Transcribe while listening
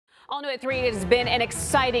All new at 3, it has been an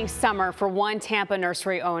exciting summer for one Tampa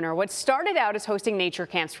nursery owner. What started out as hosting nature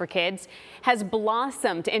camps for kids has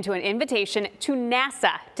blossomed into an invitation to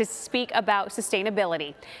NASA to speak about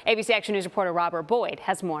sustainability. ABC Action News reporter Robert Boyd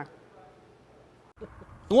has more.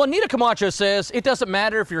 Well, Anita Camacho says it doesn't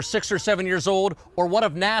matter if you're 6 or 7 years old or one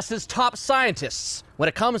of NASA's top scientists. When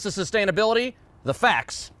it comes to sustainability, the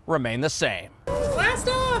facts remain the same. Blast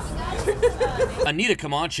off! Anita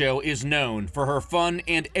Camacho is known for her fun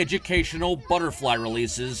and educational butterfly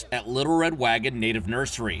releases at Little Red Wagon Native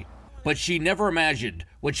Nursery. But she never imagined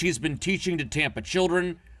what she's been teaching to Tampa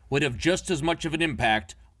children would have just as much of an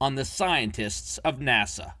impact on the scientists of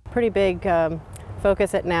NASA. Pretty big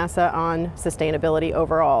focus at NASA on sustainability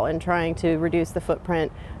overall and trying to reduce the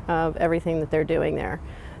footprint of everything that they're doing there.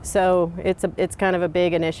 So it's kind of a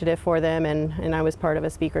big initiative for them, and I was part of a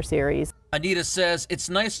speaker series. Anita says it's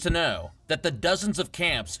nice to know that the dozens of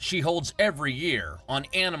camps she holds every year on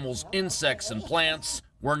animals, insects, and plants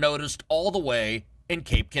were noticed all the way in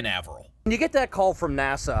Cape Canaveral. When you get that call from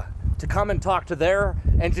NASA to come and talk to their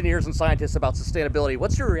engineers and scientists about sustainability,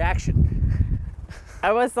 what's your reaction?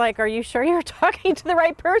 I was like, are you sure you're talking to the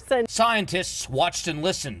right person? Scientists watched and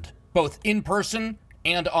listened, both in person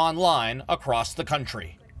and online across the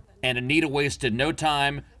country. And Anita wasted no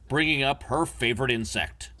time bringing up her favorite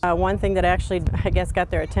insect. One thing that actually, I guess,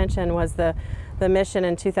 got their attention was the mission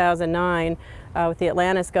in 2009 with the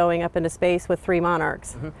Atlantis going up into space with 3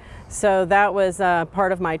 monarchs. So that was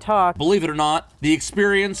part of my talk. Believe it or not, the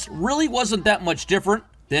experience really wasn't that much different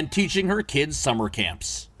than teaching her kids summer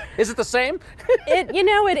camps. Is it the same?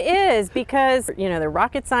 It is, because they're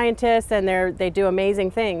rocket scientists and they do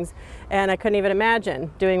amazing things, and I couldn't even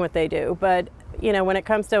imagine doing what they do. But when it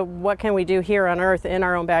comes to what can we do here on Earth in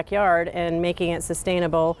our own backyard and making it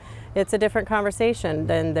sustainable, it's a different conversation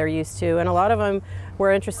than they're used to. And a lot of them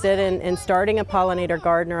were interested in starting a pollinator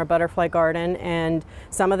garden or a butterfly garden, and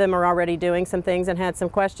some of them are already doing some things and had some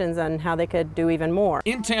questions on how they could do even more.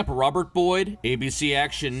 In Tampa, Robert Boyd, ABC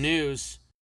Action News.